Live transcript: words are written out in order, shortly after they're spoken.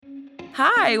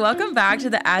Hi, welcome back to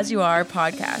the As You Are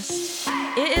podcast.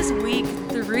 It is week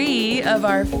 3 of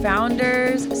our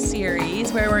Founders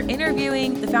series where we're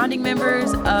interviewing the founding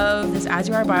members of this As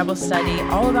You Are Bible study,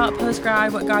 all about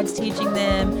post-grad, what God's teaching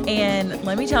them. And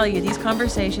let me tell you, these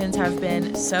conversations have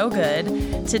been so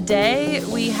good. Today,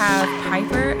 we have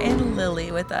Piper and Lily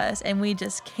with us, and we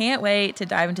just can't wait to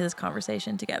dive into this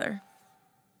conversation together.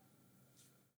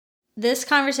 This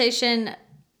conversation,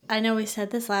 I know we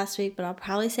said this last week, but I'll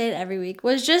probably say it every week,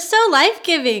 was just so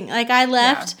life-giving. Like, I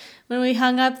left when we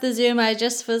hung up the Zoom, I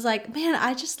just was like, man,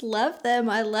 I just love them.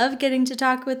 I love getting to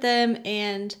talk with them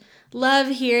and love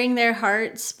hearing their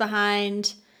hearts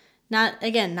behind, not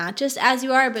just As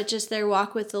You Are, but just their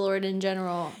walk with the Lord in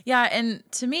general. Yeah, and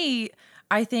to me,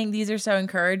 I think these are so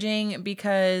encouraging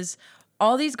because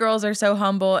all these girls are so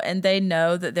humble and they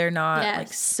know that they're not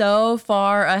like so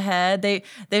far ahead.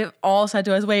 They've all said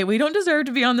to us, wait, we don't deserve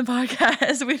to be on the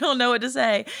podcast. We don't know what to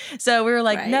say. So we were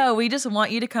like, no, we just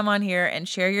want you to come on here and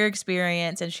share your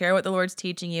experience and share what the Lord's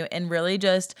teaching you and really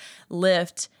just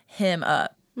lift him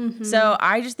up. Mm-hmm. So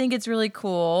I just think it's really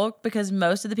cool because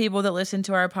most of the people that listen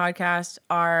to our podcast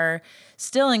are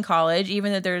still in college,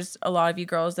 even though there's a lot of you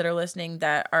girls that are listening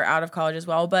that are out of college as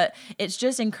well. But it's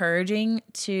just encouraging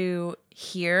to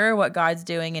hear what God's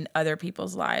doing in other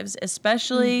people's lives,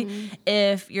 especially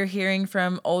if you're hearing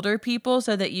from older people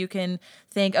so that you can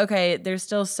think, okay, there's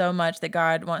still so much that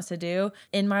God wants to do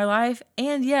in my life.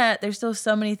 And yet there's still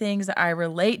so many things that I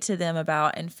relate to them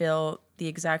about and feel the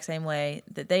exact same way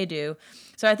that they do.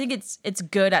 So I think it's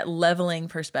good at leveling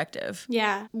perspective.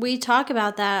 Yeah, we talk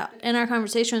about that in our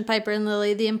conversation with Piper and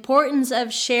Lily, the importance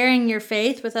of sharing your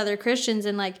faith with other Christians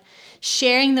and like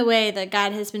sharing the way that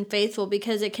God has been faithful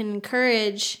because it can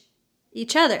encourage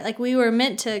each other. Like we were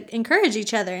meant to encourage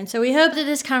each other. And so we hope that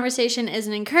this conversation is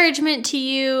an encouragement to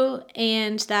you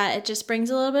and that it just brings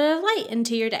a little bit of light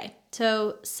into your day.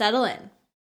 So settle in.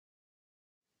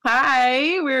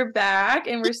 Hi, we're back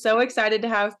and we're so excited to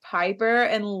have Piper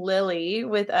and Lily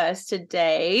with us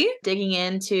today, digging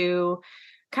into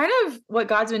kind of what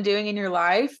God's been doing in your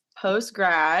life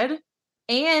post-grad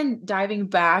and diving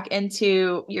back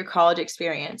into your college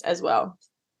experience as well.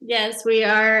 Yes, we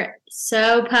are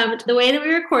so pumped. The way that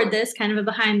we record this, kind of a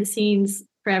behind the scenes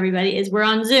for everybody, is we're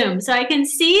on Zoom. So I can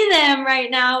see them right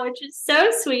now, which is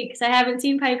so sweet because I haven't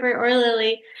seen Piper or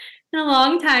Lily in a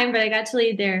long time, but I got to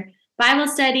lead their Bible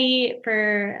study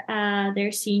for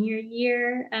their senior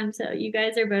year. So you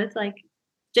guys are both like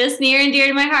just near and dear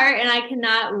to my heart, and I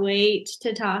cannot wait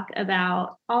to talk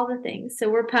about all the things. So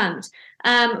we're pumped.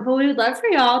 But we would love for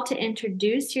y'all to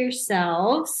introduce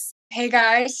yourselves. Hey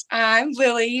guys, I'm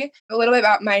Lily. A little bit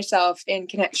about myself and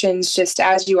connections, just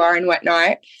as you are and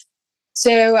whatnot.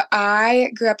 So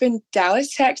I grew up in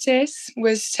Dallas, Texas,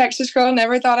 was a Texas girl,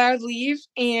 never thought I would leave,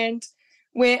 and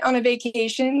went on a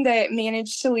vacation that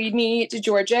managed to lead me to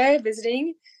Georgia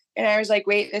visiting. And I was like,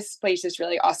 wait, this place is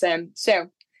really awesome. So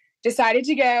decided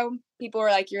to go. People were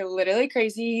like, you're literally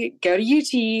crazy. Go to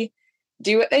UT,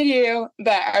 do what they do.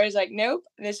 But I was like, nope,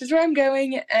 this is where I'm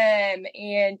going.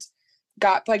 And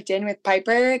got plugged in with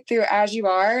Piper through As You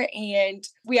Are. And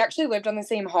we actually lived on the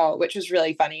same hall, which was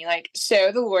really funny. Like,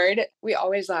 so the Lord, we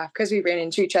always laugh because we ran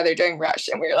into each other during rush.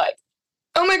 And we were like,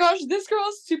 oh my gosh, this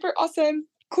girl's super awesome.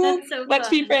 Cool, so let's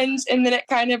be friends. And then it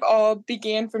kind of all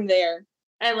began from there.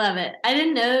 I love it. I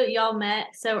didn't know y'all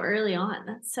met so early on.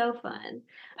 That's so fun.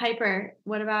 Piper,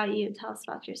 what about you? Tell us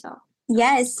about yourself.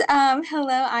 Yes.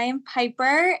 Hello, I am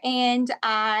Piper, and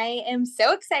I am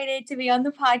so excited to be on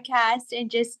the podcast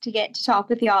and just to get to talk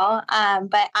with y'all.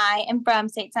 But I am from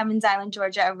St. Simons Island,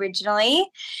 Georgia originally.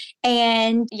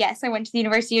 And yes, I went to the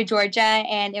University of Georgia,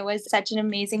 and it was such an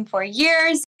amazing 4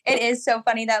 years. It is so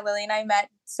funny that Lily and I met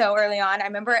so early on. I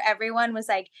remember everyone was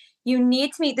like, you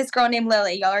need to meet this girl named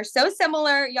Lily. Y'all are so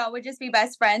similar. Y'all would just be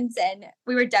best friends. And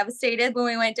we were devastated when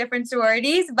we went different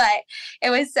sororities, but it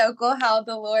was so cool how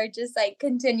the Lord just like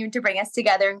continued to bring us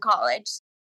together in college.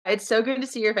 It's so good to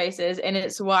see your faces, and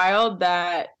it's wild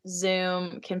that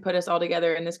Zoom can put us all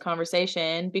together in this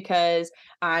conversation because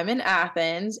I'm in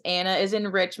Athens, Anna is in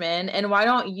Richmond, and why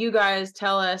don't you guys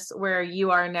tell us where you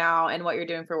are now and what you're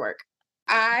doing for work?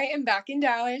 I am back in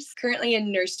Dallas, currently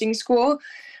in nursing school,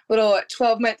 little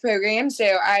 12-month program.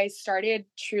 So I started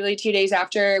truly 2 days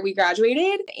after we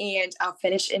graduated, and I'll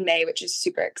finish in May, which is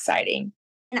super exciting.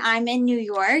 And I'm in New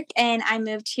York, and I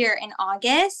moved here in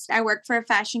August. I work for a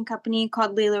fashion company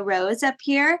called Lila Rose up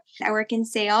here. I work in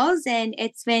sales, and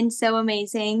it's been so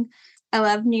amazing. I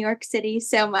love New York City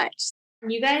so much.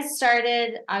 You guys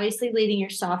started obviously leading your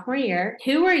sophomore year.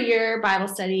 Who were your Bible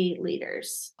study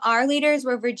leaders? Our leaders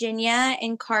were Virginia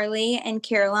and Carly and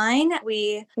Caroline.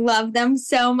 We love them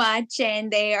so much,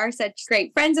 and they are such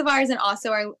great friends of ours and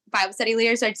also our Bible study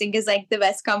leaders, so I think is like the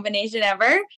best combination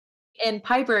ever. And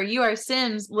Piper, you are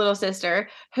Sim's little sister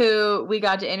who we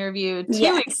got to interview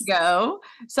 2 weeks ago.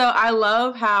 So I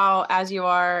love how As You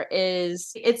Are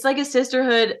it's like a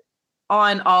sisterhood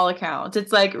on all accounts.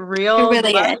 It's like real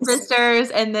blood sisters,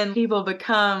 and then people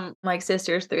become like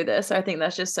sisters through this. So I think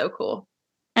that's just so cool.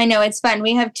 I know, it's fun.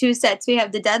 We have 2 sets. We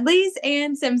have the Dudleys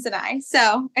and Sims and I.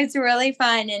 So it's really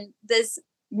fun, and this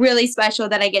really special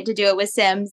that I get to do it with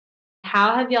Sims.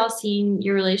 How have y'all seen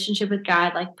your relationship with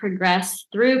God like progress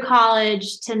through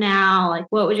college to now? Like,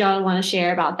 what would y'all want to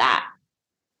share about that?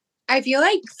 I feel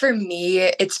like for me,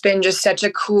 it's been just such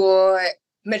a cool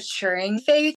maturing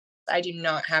faith. I do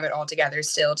not have it all together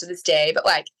still to this day, but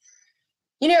like,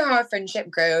 you know how a friendship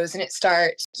grows and it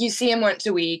starts, you see him once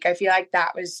a week. I feel like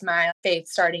that was my faith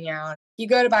starting out. You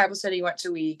go to Bible study once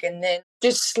a week and then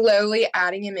just slowly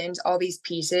adding him into all these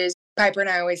pieces. Piper and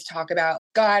I always talk about,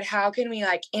 God, how can we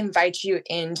like invite you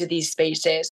into these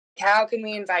spaces? How can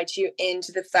we invite you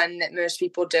into the fun that most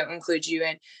people don't include you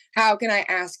in? How can I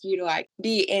ask you to like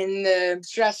be in the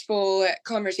stressful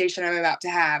conversation I'm about to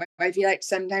have? I feel like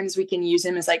sometimes we can use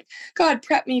him as like, God,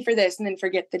 prep me for this, and then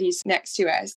forget that he's next to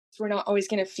us. We're not always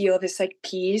going to feel this like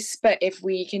peace, but if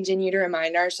we continue to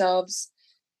remind ourselves,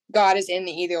 God is in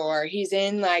the either or. He's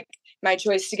in like my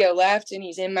choice to go left and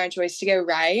he's in my choice to go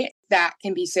right. That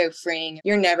can be so freeing.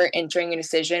 You're never entering a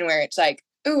decision where it's like,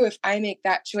 oh, if I make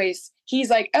that choice,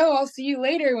 he's like, oh, I'll see you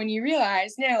later, when you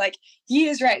realize, no, like he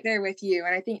is right there with you.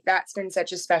 And I think that's been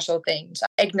such a special thing to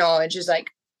acknowledge is like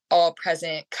all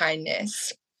present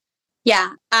kindness.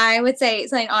 Yeah, I would say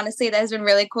something honestly that has been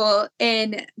really cool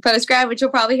in post-grad, which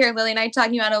you'll probably hear Lily and I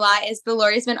talking about a lot, is the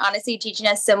Lord has been honestly teaching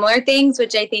us similar things,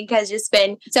 which I think has just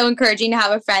been so encouraging to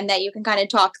have a friend that you can kind of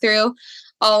talk through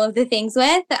all of the things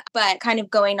with. But kind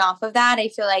of going off of that, I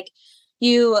feel like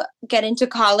you get into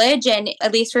college, and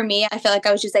at least for me, I feel like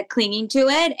I was just like clinging to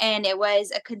it, and it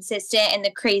was a consistent in the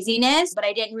craziness, but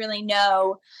I didn't really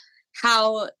know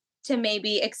how to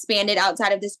maybe expand it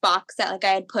outside of this box that like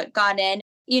I had put God in.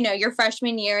 You know, your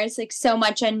freshman year is like so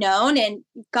much unknown, and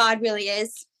God really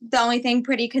is the only thing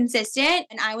pretty consistent.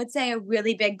 And I would say a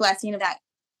really big blessing of that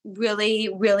really,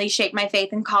 really shaped my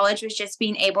faith in college was just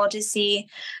being able to see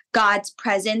God's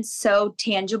presence so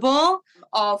tangible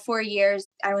all 4 years.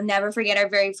 I will never forget our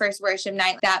very first worship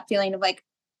night, that feeling of like,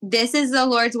 this is the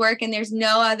Lord's work and there's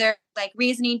no other like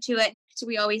reasoning to it. So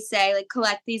we always say like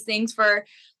collect these things for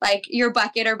like your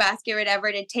bucket or basket or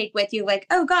whatever to take with you. Like,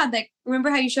 oh God, like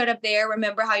remember how you showed up there,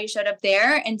 remember how you showed up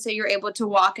there. And so you're able to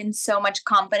walk in so much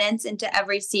confidence into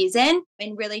every season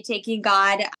and really taking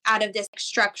God out of this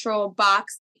structural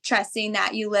box, trusting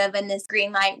that you live in this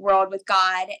green light world with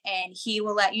God, and he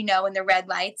will let you know when the red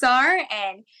lights are,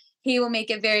 and he will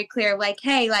make it very clear, like,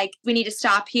 hey, like we need to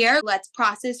stop here. Let's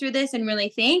process through this and really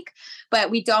think. But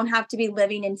we don't have to be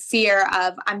living in fear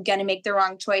of, I'm going to make the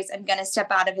wrong choice. I'm going to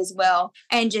step out of his will,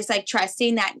 and just like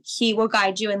trusting that he will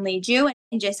guide you and lead you.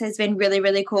 And just has been really,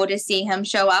 really cool to see him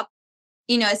show up.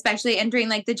 You know, especially entering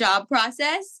like the job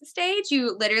process stage,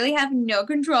 you literally have no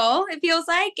control, it feels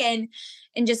like. And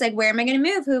just like, where am I going to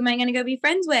move? Who am I going to go be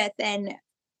friends with? And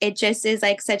it just is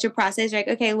like such a process. Like,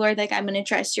 okay, Lord, like I'm going to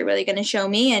trust you're really going to show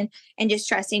me, and just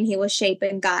trusting he will shape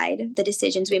and guide the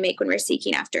decisions we make when we're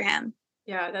seeking after him.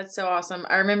 Yeah, that's so awesome.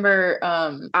 I remember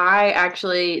I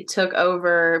actually took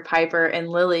over Piper and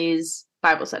Lily's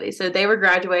Bible study. So they were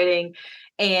graduating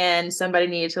and somebody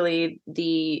needed to lead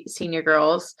the senior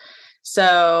girls.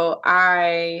 So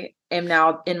I am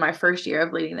now in my first year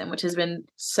of leading them, which has been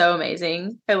so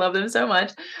amazing. I love them so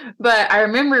much. But I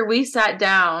remember we sat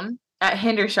down at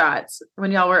Hendershots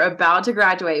when y'all were about to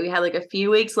graduate. We had like a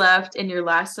few weeks left in your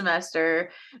last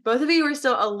semester. Both of you were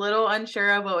still a little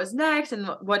unsure of what was next and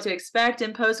what to expect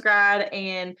in post-grad.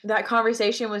 And that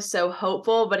conversation was so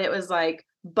hopeful, but it was like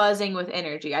buzzing with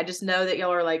energy. I just know that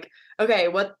y'all are like, okay,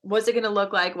 what's it going to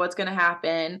look like? What's going to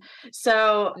happen?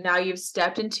 So now you've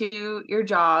stepped into your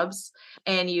jobs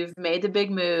and you've made the big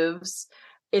moves.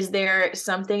 Is there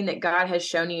something that God has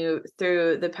shown you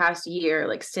through the past year,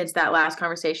 like since that last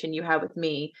conversation you had with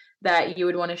me, that you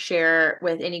would want to share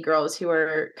with any girls who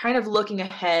are kind of looking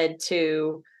ahead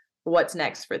to what's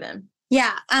next for them?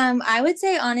 Yeah, I would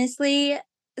say honestly,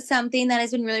 something that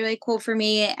has been really, really cool for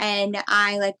me, and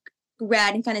I like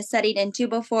read and kind of studied into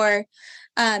before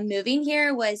moving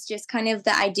here, was just kind of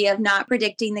the idea of not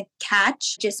predicting the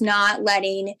catch, just not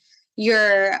letting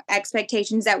your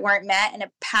expectations that weren't met in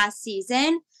a past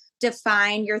season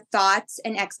define your thoughts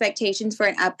and expectations for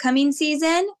an upcoming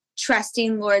season,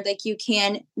 trusting, Lord, like you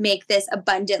can make this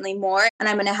abundantly more. And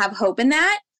I'm going to have hope in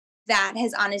that. That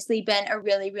has honestly been a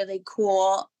really, really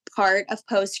cool part of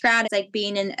post-grad. It's like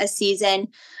being in a season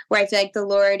where I feel like the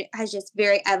Lord has just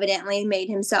very evidently made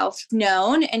himself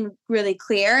known and really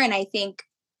clear. And I think,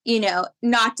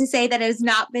 not to say that it has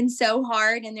not been so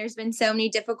hard and there's been so many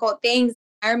difficult things.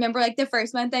 I remember like the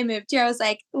first month I moved here, I was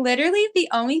like, literally the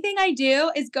only thing I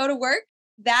do is go to work.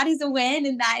 That is a win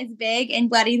and that is big,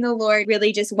 and letting the Lord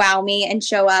really just wow me and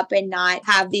show up and not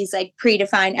have these like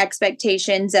predefined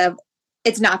expectations of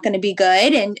it's not going to be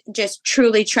good, and just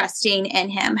truly trusting in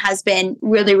him has been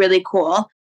really, really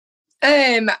cool.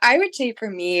 I would say for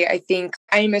me, I think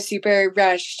I'm a super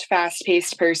rushed,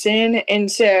 fast-paced person.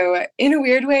 And so in a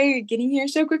weird way, getting here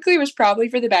so quickly was probably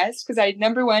for the best, because I,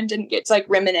 number one, didn't get to like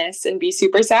reminisce and be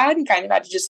super sad and kind of had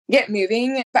to just get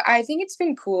moving. But I think it's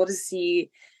been cool to see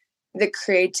the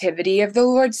creativity of the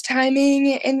Lord's timing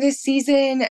in this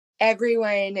season.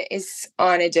 Everyone is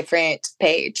on a different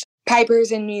page.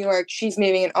 Piper's in New York. She's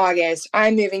moving in August.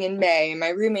 I'm moving in May. My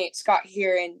roommates got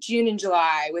here in June and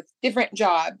July with different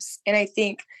jobs. And I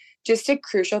think just a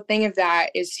crucial thing of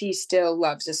that is he still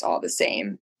loves us all the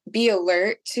same. Be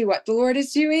alert to what the Lord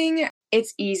is doing.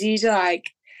 It's easy to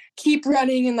like keep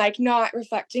running and like not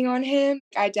reflecting on him.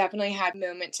 I definitely had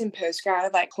moments in post-grad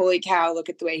of like, holy cow, look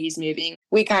at the way he's moving.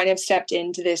 We kind of stepped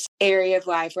into this area of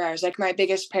life where I was like, my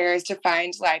biggest prayer is to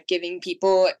find life-giving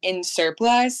people in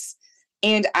surplus.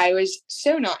 And I was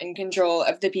so not in control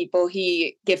of the people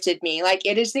he gifted me. Like,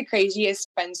 it is the craziest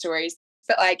fun stories.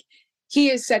 But like,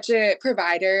 he is such a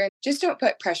provider. Just don't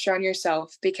put pressure on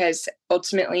yourself, because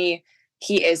ultimately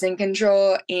he is in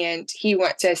control, and he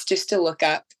wants us just to look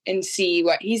up and see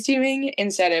what he's doing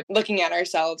instead of looking at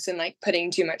ourselves and like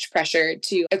putting too much pressure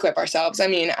to equip ourselves. I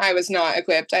mean, I was not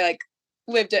equipped. I like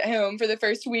lived at home for the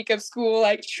first week of school,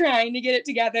 like trying to get it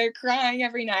together, crying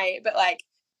every night. But like,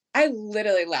 I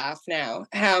literally laugh now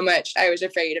how much I was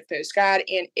afraid of post-grad,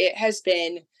 and it has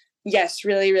been, yes,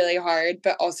 really, really hard,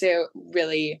 but also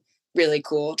really, really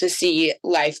cool to see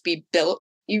life be built.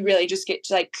 You really just get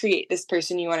to like create this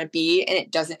person you want to be, and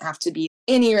it doesn't have to be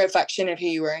any reflection of who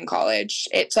you were in college.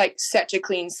 It's like such a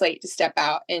clean slate to step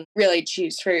out and really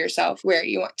choose for yourself where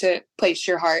you want to place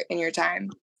your heart and your time.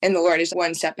 And the Lord is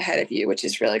one step ahead of you, which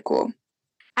is really cool.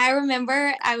 I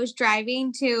remember I was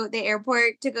driving to the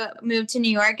airport to go move to New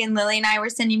York, and Lily and I were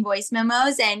sending voice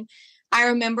memos. And I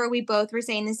remember we both were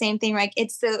saying the same thing. Like,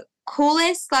 it's the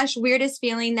coolest / weirdest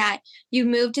feeling that you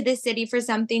moved to this city for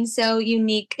something so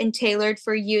unique and tailored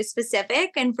for you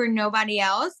specific and for nobody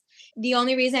else. The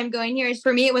only reason I'm going here is,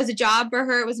 for me, it was a job. For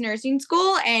her, it was nursing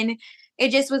school. And it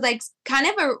just was like kind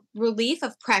of a relief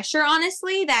of pressure,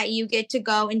 honestly, that you get to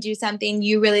go and do something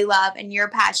you really love and you're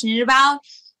passionate about,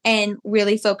 and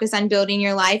really focus on building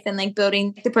your life and like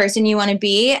building the person you want to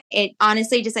be. It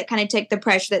honestly just like kind of took the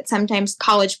pressure that sometimes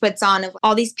college puts on of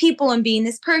all these people and being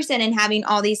this person and having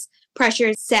all these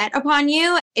pressures set upon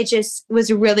you. It just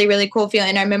was a really, really cool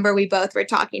feeling. I remember we both were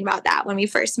talking about that when we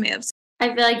first moved.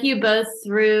 I feel like you both,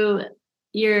 through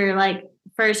your like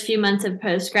first few months of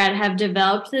post-grad, have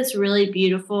developed this really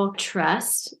beautiful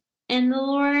trust in the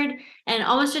Lord and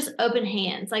almost just open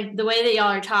hands. Like the way that y'all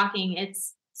are talking,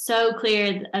 it's so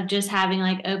clear of just having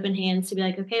like open hands to be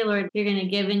like, okay, Lord, you're going to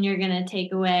give and you're going to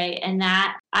take away. And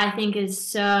that I think is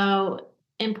so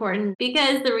important,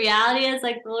 because the reality is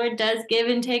like the Lord does give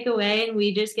and take away, and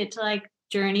we just get to like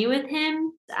journey with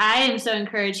him. I am so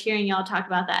encouraged hearing y'all talk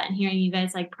about that and hearing you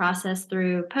guys like process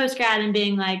through post-grad and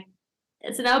being like,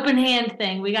 it's an open hand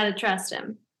thing. We got to trust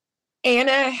him.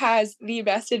 Anna has the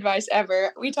best advice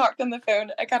ever. We talked on the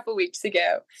phone a couple weeks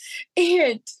ago,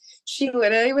 and she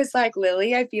literally was like,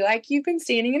 Lily, I feel like you've been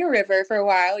standing in a river for a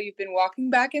while. You've been walking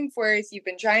back and forth. You've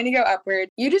been trying to go upward.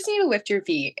 You just need to lift your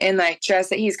feet and like trust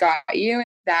that he's got you.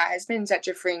 That has been such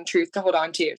a freeing truth to hold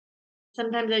on to.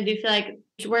 Sometimes I do feel like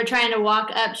we're trying to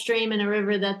walk upstream in a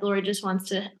river that the Lord just wants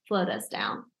to float us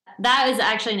down. That is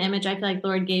actually an image I feel like the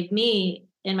Lord gave me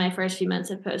in my first few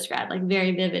months of post-grad, like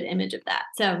very vivid image of that.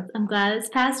 So I'm glad it's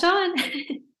passed on.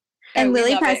 And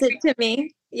Lily passed it to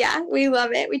me. Yeah, we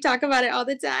love it. We talk about it all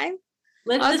the time.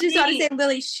 I was just about to say,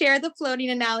 Lily, share the floating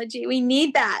analogy. We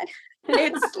need that.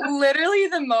 It's literally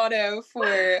the motto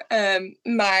for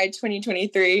my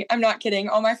 2023. I'm not kidding.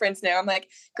 All my friends know. I'm like,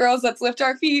 girls, let's lift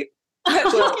our feet.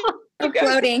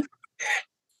 Floating.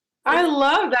 I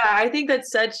love that. I think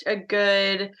that's such a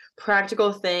good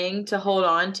practical thing to hold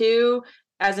on to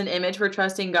as an image for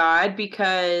trusting God,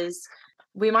 because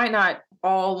we might not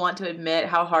all want to admit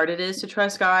how hard it is to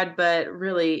trust God, but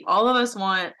really all of us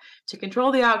want to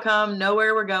control the outcome, know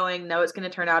where we're going, know it's going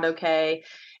to turn out okay.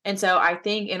 And so I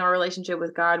think in our relationship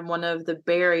with God, one of the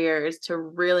barriers to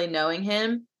really knowing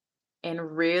him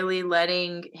and really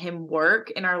letting him work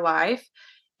in our life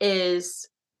is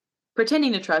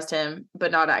pretending to trust him,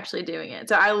 but not actually doing it.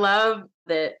 So I love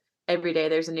that every day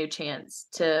there's a new chance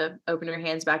to open your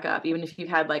hands back up, even if you've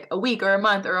had like a week or a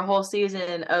month or a whole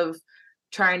season of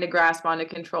trying to grasp onto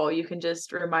control. You can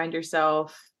just remind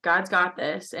yourself, God's got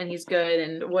this and he's good,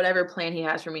 and whatever plan he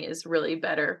has for me is really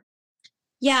better.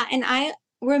 Yeah, and I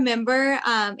remember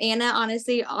Anna,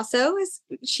 honestly, also,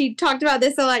 she talked about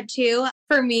this a lot too.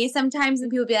 For me, sometimes when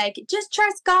people be like, just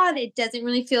trust God, it doesn't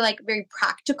really feel like very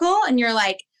practical. And you're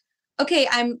like, okay,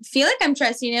 feel like I'm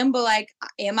trusting him, but like,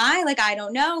 am I? Like, I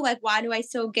don't know. Like, why do I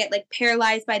still get like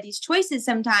paralyzed by these choices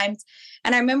sometimes?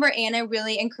 And I remember Anna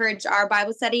really encouraged our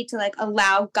Bible study to like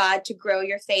allow God to grow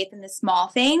your faith in the small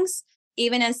things.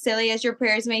 Even as silly as your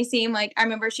prayers may seem, like I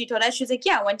remember she told us, she was like,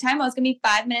 yeah, one time I was going to be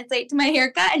 5 minutes late to my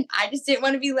haircut and I just didn't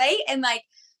want to be late. And like,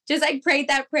 just like prayed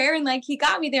that prayer and like, he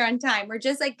got me there on time. Or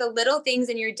just like the little things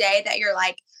in your day that you're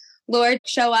like, Lord,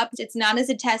 show up. It's not as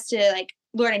a test to like,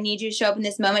 Lord, I need you to show up in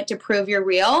this moment to prove you're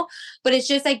real. But it's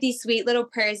just like these sweet little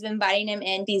prayers of inviting him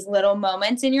in these little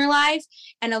moments in your life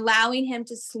and allowing him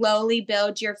to slowly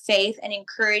build your faith and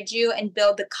encourage you and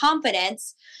build the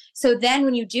confidence. So then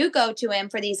when you do go to him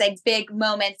for these like big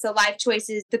moments, the life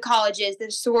choices, the colleges, the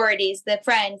sororities, the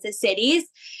friends, the cities,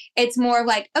 it's more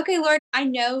like, okay, Lord, I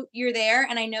know you're there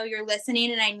and I know you're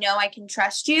listening and I know I can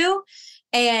trust you.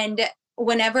 And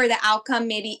whenever the outcome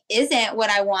maybe isn't what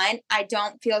I want, I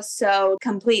don't feel so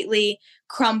completely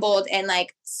crumbled and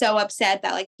like so upset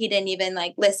that like he didn't even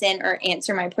like listen or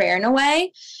answer my prayer in a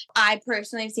way. I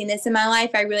personally have seen this in my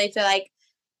life. I really feel like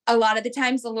a lot of the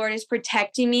times the Lord is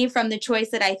protecting me from the choice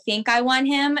that I think I want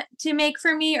him to make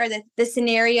for me, or the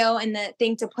scenario and the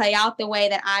thing to play out the way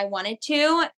that I want it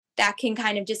to. That can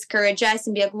kind of discourage us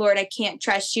and be like, Lord, I can't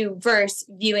trust you, versus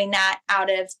viewing that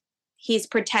out of he's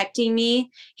protecting me.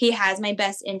 He has my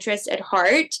best interest at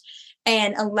heart,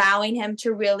 and allowing him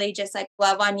to really just like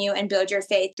love on you and build your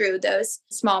faith through those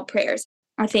small prayers.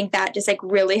 I think that just like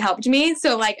really helped me.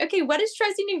 So like, okay, what is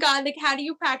trusting in God? Like, how do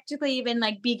you practically even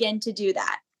like begin to do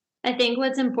that? I think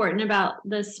what's important about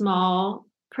the small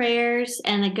prayers,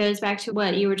 and it goes back to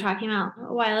what you were talking about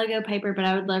a while ago, Piper, but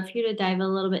I would love for you to dive a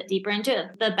little bit deeper into it.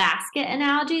 The basket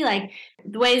analogy, like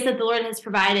the ways that the Lord has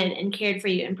provided and cared for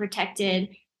you and protected,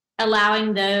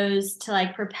 allowing those to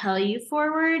like propel you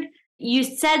forward. You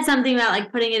said something about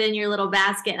like putting it in your little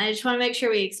basket, and I just want to make sure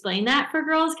we explain that for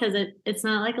girls, because it's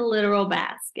not like a literal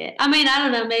basket. I mean, I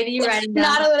don't know, maybe you're writing down.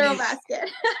 Not a literal basket.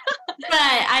 But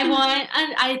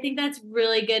I think that's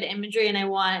really good imagery, and I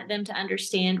want them to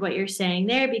understand what you're saying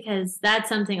there, because that's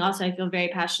something also I feel very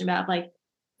passionate about. Like,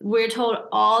 we're told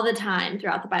all the time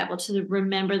throughout the Bible to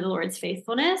remember the Lord's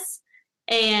faithfulness,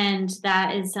 and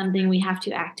that is something we have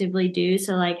to actively do.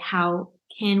 So like, how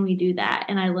can we do that?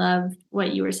 And I love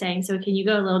what you were saying. So can you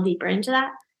go a little deeper into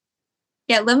that?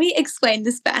 Yeah, let me explain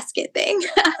this basket thing.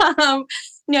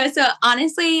 So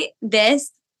honestly,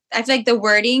 I feel like the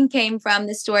wording came from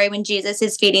the story when Jesus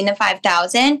is feeding the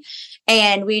 5,000,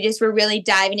 and we just were really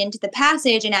diving into the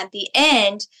passage. And at the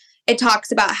end, it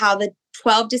talks about how the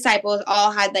 12 disciples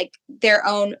all had like their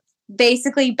own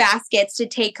basically baskets to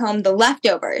take home the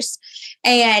leftovers.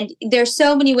 And there's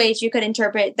so many ways you could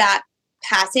interpret that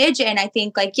passage. And I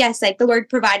think like, yes, like the Lord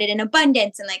provided in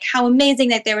abundance and like how amazing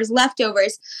that there was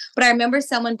leftovers. But I remember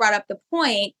someone brought up the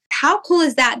point, how cool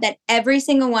is that every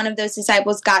single one of those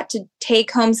disciples got to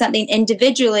take home something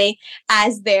individually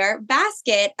as their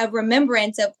basket of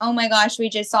remembrance of, oh my gosh, we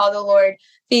just saw the Lord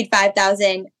feed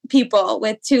 5,000 people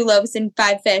with 2 loaves and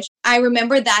 5 fish. I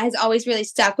remember that has always really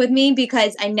stuck with me,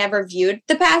 because I never viewed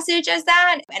the passage as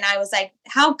that. And I was like,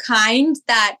 how kind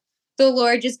that the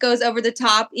Lord just goes over the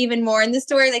top even more in the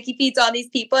story. Like, he feeds all these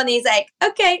people and he's like,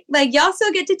 okay, like y'all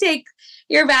still get to take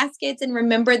your baskets and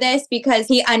remember this, because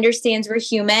he understands we're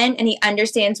human and he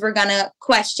understands we're gonna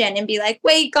question and be like,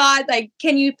 wait, God, like,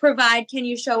 can you provide? Can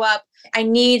you show up? I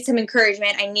need some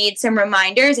encouragement. I need some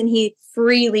reminders. And he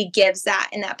freely gives that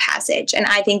in that passage. And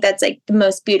I think that's like the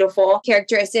most beautiful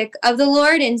characteristic of the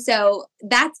Lord. And so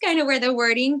that's kind of where the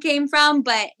wording came from.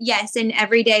 But yes, in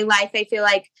everyday life, I feel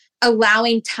like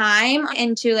allowing time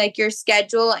into like your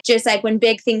schedule, just like when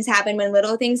big things happen, when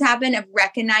little things happen, of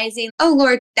recognizing, oh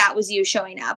Lord, that was you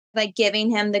showing up, like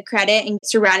giving him the credit and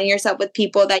surrounding yourself with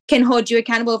people that can hold you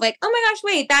accountable of like, oh my gosh,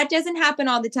 wait, that doesn't happen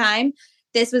all the time.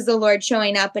 This was the Lord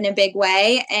showing up in a big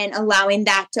way, and allowing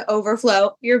that to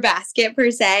overflow your basket per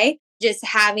se. just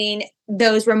having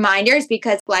those reminders,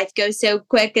 because life goes so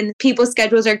quick and people's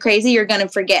schedules are crazy, you're going to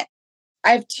forget.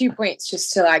 I have 2 points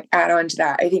just to like add on to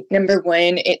that. I think number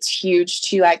one, it's huge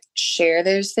to like share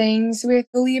those things with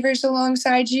believers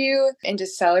alongside you and to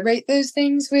celebrate those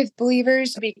things with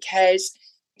believers, because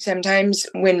sometimes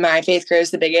when my faith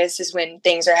grows the biggest is when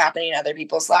things are happening in other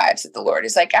people's lives that the Lord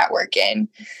is like at work in.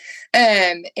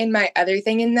 And my other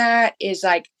thing in that is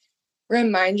like,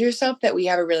 remind yourself that we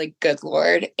have a really good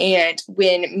Lord. And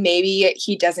when maybe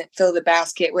he doesn't fill the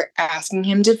basket we're asking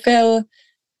him to fill,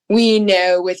 we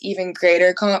know with even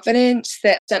greater confidence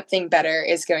that something better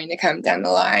is going to come down the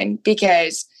line,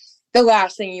 because the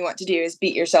last thing you want to do is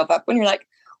beat yourself up when you're like,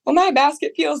 well, my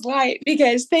basket feels light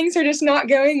because things are just not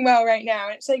going well right now.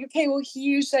 And it's like, okay, well,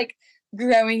 he's like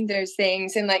growing those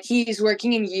things and like he's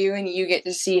working in you and you get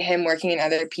to see him working in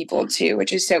other people too,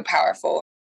 which is so powerful.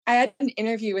 I had an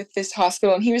interview with this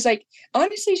hospital and he was like,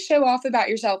 honestly, show off about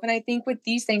yourself. And I think with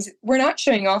these things, we're not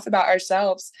showing off about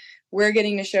ourselves. We're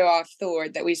getting to show off the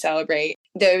Lord that we celebrate.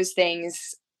 Those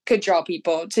things could draw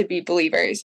people to be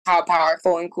believers. How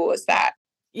powerful and cool is that?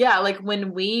 Yeah, like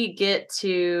when we get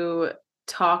to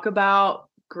talk about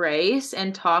grace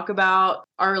and talk about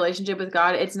our relationship with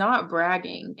God, it's not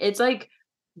bragging. It's like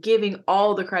giving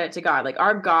all the credit to God. Like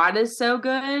our God is so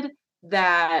good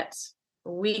that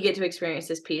we get to experience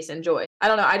this peace and joy. I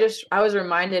don't know. I was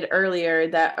reminded earlier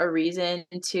that a reason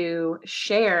to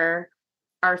share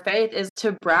our faith is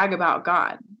to brag about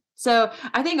God. So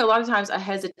I think a lot of times a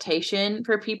hesitation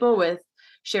for people with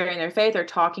sharing their faith or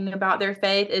talking about their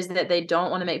faith is that they don't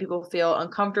want to make people feel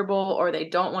uncomfortable or they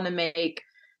don't want to make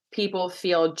people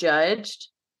feel judged.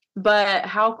 But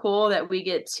how cool that we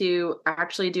get to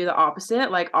actually do the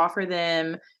opposite, like offer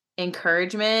them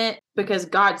encouragement, because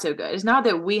God's so good. It's not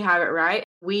that we have it right.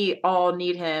 We all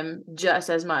need him just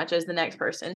as much as the next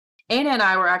person. Anna and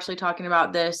I were actually talking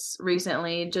about this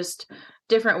recently, just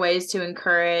different ways to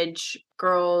encourage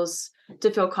girls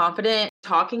to feel confident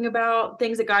talking about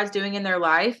things that God's doing in their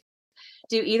life.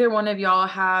 Do either one of y'all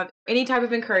have any type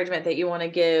of encouragement that you want to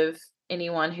give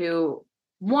anyone who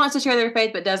wants to share their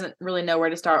faith but doesn't really know where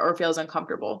to start or feels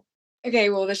uncomfortable? Okay,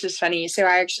 well, this is funny. So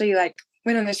I actually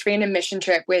went on this random mission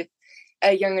trip with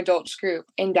a young adults group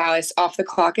in Dallas, off the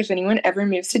clock. If anyone ever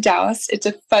moves to Dallas, it's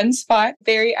a fun spot.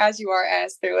 Very as you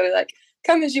are-esque. They're literally like,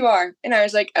 come as you are. And I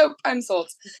was like, oh, I'm sold.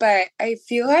 But I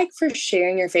feel like for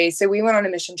sharing your faith, so we went on a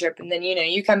mission trip and then,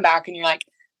 you come back and you're like,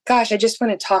 gosh, I just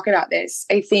want to talk about this.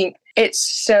 I think it's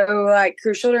so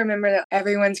crucial to remember that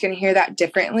everyone's going to hear that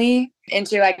differently, and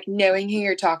to knowing who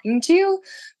you're talking to,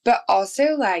 but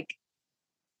also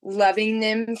loving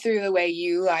them through the way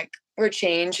you were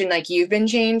changed and you've been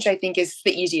changed, I think is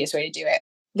the easiest way to do it.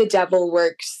 The devil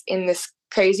works in this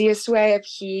craziest way if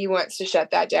he wants to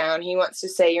shut that down. He wants to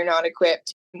say you're not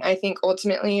equipped. I think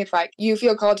ultimately if you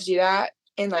feel called to do that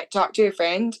and talk to a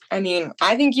friend, I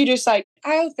think you just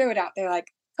I'll throw it out there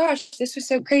gosh, this was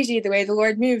so crazy the way the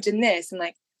Lord moved in this. And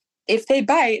if they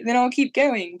bite, then I'll keep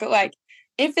going. But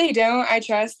if they don't, I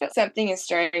trust that something is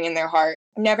stirring in their heart.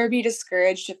 Never be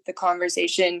discouraged if the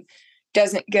conversation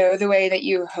doesn't go the way that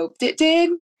you hoped it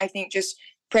did. I think just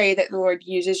pray that the Lord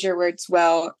uses your words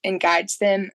well and guides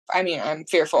them. I'm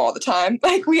fearful all the time.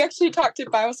 We actually talked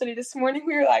at Bible study this morning.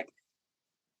 We were I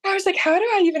was how do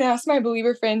I even ask my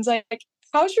believer friends,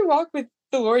 how's your walk with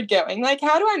the Lord going?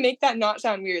 How do I make that not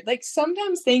sound weird?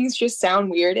 Sometimes things just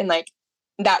sound weird and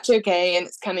that's okay. And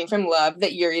it's coming from love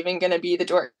that you're even going to be the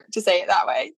dork to say it that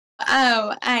way.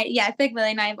 I feel like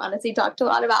Lily and I have honestly talked a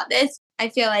lot about this. I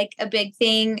feel like a big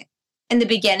thing in the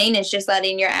beginning is just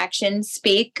letting your actions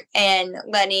speak and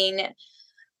letting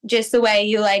just the way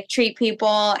you treat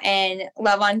people and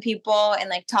love on people and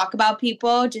talk about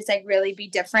people just really be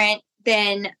different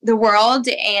than the world,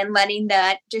 and letting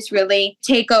that just really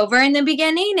take over in the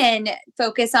beginning and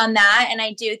focus on that. And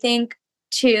I do think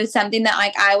too, something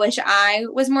that I wish I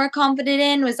was more confident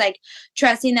in was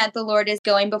trusting that the Lord is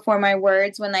going before my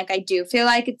words when I do feel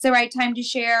it's the right time to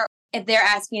share. If they're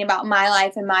asking about my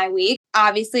life and my week,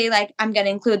 obviously I'm going to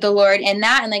include the Lord in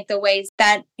that and the ways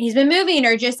that he's been moving,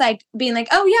 or just being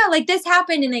oh yeah, this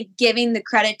happened, and giving the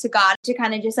credit to God to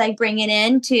kind of just bring it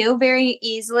in too very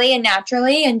easily and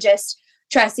naturally, and just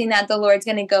trusting that the Lord's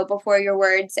going to go before your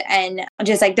words, and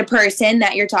just the person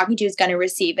that you're talking to is going to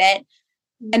receive it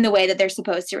in the way that they're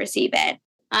supposed to receive it.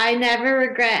 I never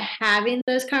regret having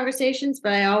those conversations,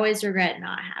 but I always regret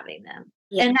not having them.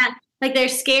 Yeah. And that they're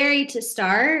scary to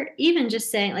start, even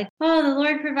just saying oh, the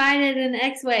Lord provided an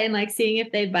X way, and seeing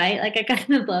if they bite. I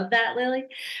kind of love that, Lily.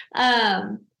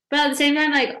 But at the same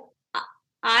time,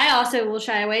 I also will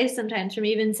shy away sometimes from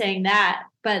even saying that.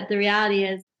 But the reality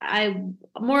is I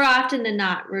more often than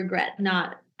not regret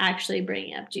not actually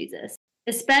bringing up Jesus,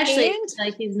 especially if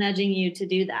like he's nudging you to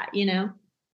do that, you know?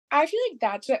 I feel like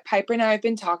that's what Piper and I have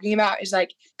been talking about is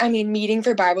like, I mean, meeting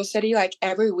for Bible study like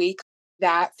every week.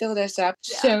 That filled us up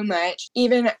so much.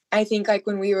 Even I think like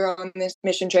when we were on this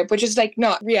mission trip, which is like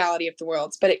not reality of the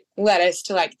worlds, but it led us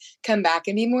to like come back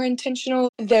and be more intentional.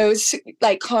 Those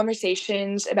like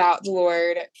conversations about the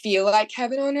Lord feel like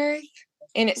heaven on earth.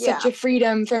 And it's such a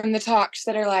freedom from the talks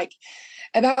that are like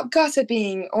about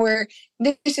gossiping or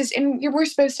this is, and we're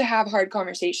supposed to have hard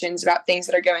conversations about things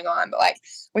that are going on. But like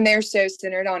when they're so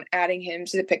centered on adding him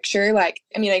to the picture, like,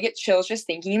 I mean, I get chills just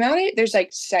thinking about it. There's like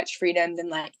such freedom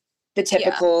than like the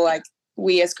typical, like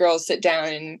we as girls sit down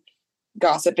and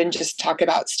gossip and just talk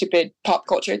about stupid pop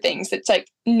culture things. That's like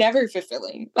never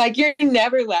fulfilling. Like you're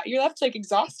never left. You're left like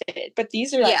exhausted. But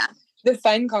these are like the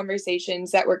fun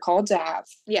conversations that we're called to have.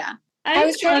 Yeah.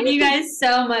 I just love you guys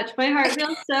so much. My heart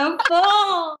feels so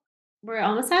full. We're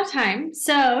almost out of time.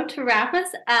 So to wrap us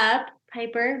up,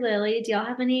 Piper, Lily, do y'all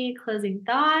have any closing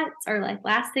thoughts or like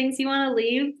last things you want to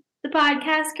leave the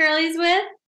podcast girlies with?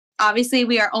 Obviously,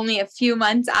 we are only a few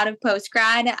months out of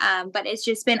post-grad, but it's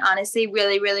just been honestly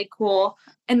really, really cool.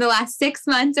 In the last 6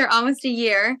 months or almost a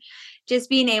year, just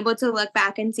being able to look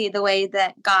back and see the way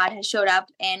that God has showed up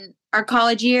in our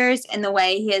college years and the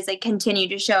way he has like continued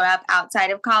to show up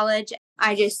outside of college.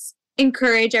 I just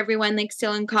encourage everyone like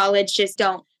still in college, just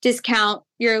don't discount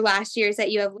your last years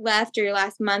that you have left or your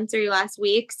last months or your last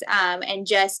weeks, and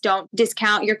just don't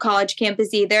discount your college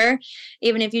campus either.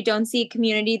 Even if you don't see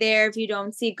community there, if you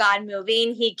don't see God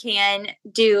moving, he can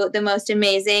do the most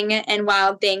amazing and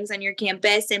wild things on your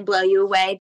campus and blow you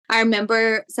away. I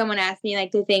remember someone asked me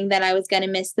like the thing that I was going to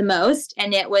miss the most,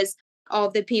 and it was all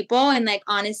of the people and like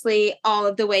honestly all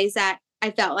of the ways that I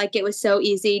felt like it was so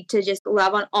easy to just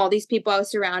love on all these people I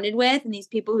was surrounded with and these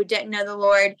people who didn't know the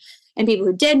Lord and people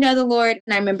who did know the Lord.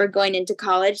 And I remember going into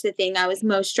college, the thing I was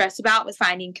most stressed about was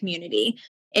finding community.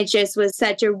 It just was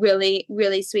such a really,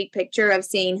 really sweet picture of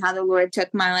seeing how the Lord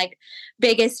took my like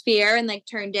biggest fear and like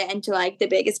turned it into like the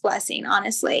biggest blessing,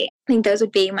 honestly. I think those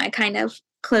would be my kind of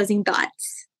closing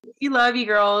thoughts. We love you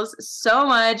girls so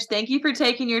much. Thank you for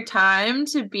taking your time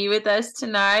to be with us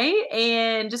tonight,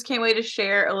 and just can't wait to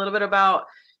share a little bit about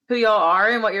who y'all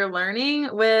are and what you're learning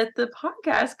with the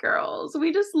podcast girls.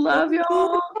 We just love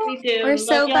y'all. We do. We're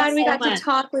so glad we got to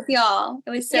talk with y'all. It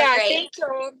was so great. Thank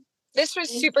you. This was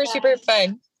super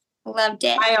fun. Loved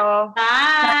it. Bye y'all.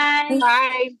 Bye.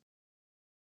 Bye.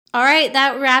 All right,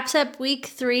 that wraps up week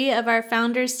 3 of our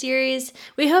Founders series.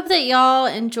 We hope that y'all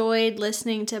enjoyed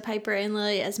listening to Piper and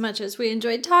Lily as much as we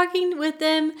enjoyed talking with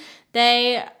them.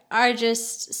 They are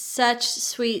just such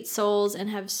sweet souls and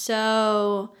have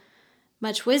so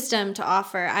much wisdom to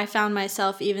offer. I found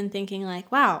myself even thinking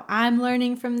like, wow, I'm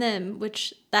learning from them,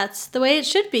 which that's the way it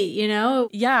should be, you know?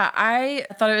 Yeah, I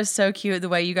thought it was so cute the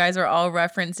way you guys are all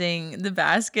referencing the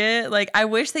basket. Like, I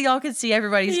wish that y'all could see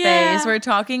everybody's face. We're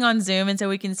talking on Zoom, and so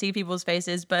we can see people's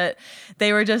faces, but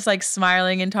they were just like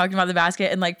smiling and talking about the basket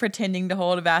and like pretending to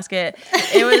hold a basket.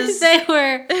 It was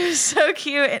it was so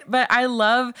cute. But I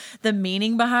love the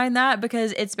meaning behind that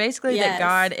because it's basically that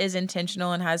God is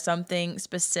intentional and has something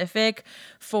specific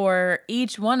for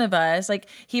each one of us. Like,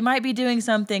 he might be doing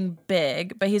something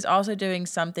big, but he's also doing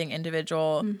something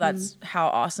individual. Mm-hmm. That's how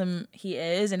awesome he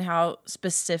is and how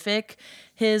specific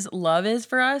his love is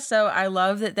for us. So I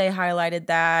love that they highlighted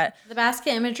that. The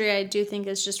basket imagery I do think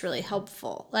is just really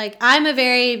helpful. Like, I'm a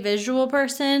very visual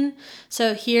person,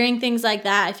 so hearing things like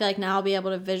that, I feel like now I'll be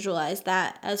able to visualize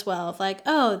that as well. Of like,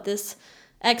 oh, this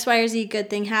X, Y, or Z good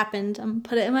thing happened. I'm going to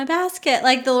put it in my basket.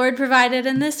 Like the Lord provided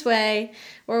in this way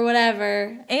or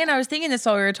whatever. And I was thinking this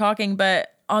while we were talking, but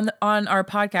on our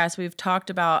podcast, we've talked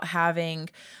about having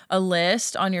a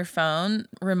list on your phone,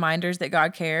 reminders that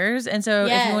God cares. And so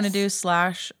if you want to do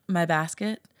 /my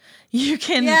basket, you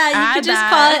can add you could just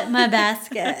call it my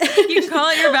basket. You can call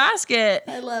it your basket.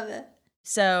 I love it.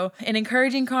 So an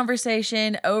encouraging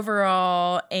conversation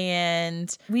overall,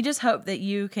 and we just hope that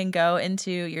you can go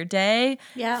into your day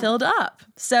filled up.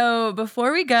 So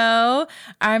before we go,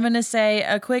 I'm going to say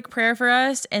a quick prayer for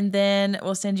us, and then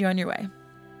we'll send you on your way.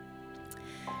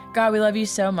 God, we love you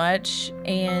so much,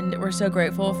 and we're so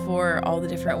grateful for all the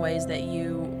different ways that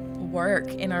you work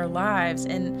in our lives.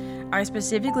 And I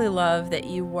specifically love that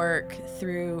you work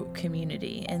through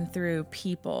community and through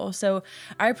people. So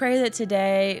I pray that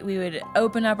today we would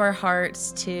open up our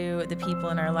hearts to the people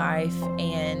in our life,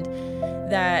 and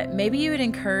that maybe you would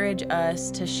encourage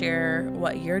us to share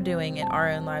what you're doing in our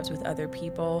own lives with other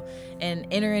people and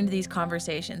enter into these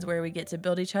conversations where we get to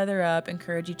build each other up,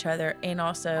 encourage each other, and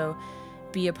also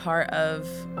be a part of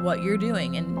what you're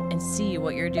doing and see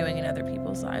what you're doing in other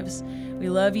people's lives. We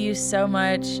love you so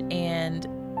much, and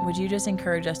would you just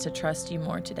encourage us to trust you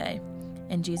more today?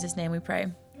 In Jesus' name we pray.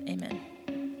 Amen.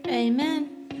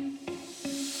 Amen.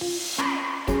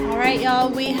 All right, y'all,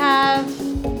 we have,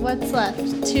 what's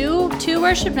left? Two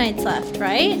worship nights left,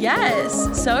 right?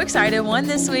 Yes. So excited. One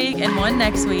this week and one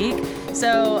next week.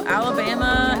 So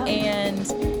Alabama and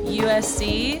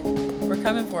USC, we're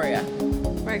coming for you.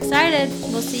 We're excited.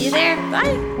 We'll see you there.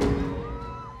 Bye.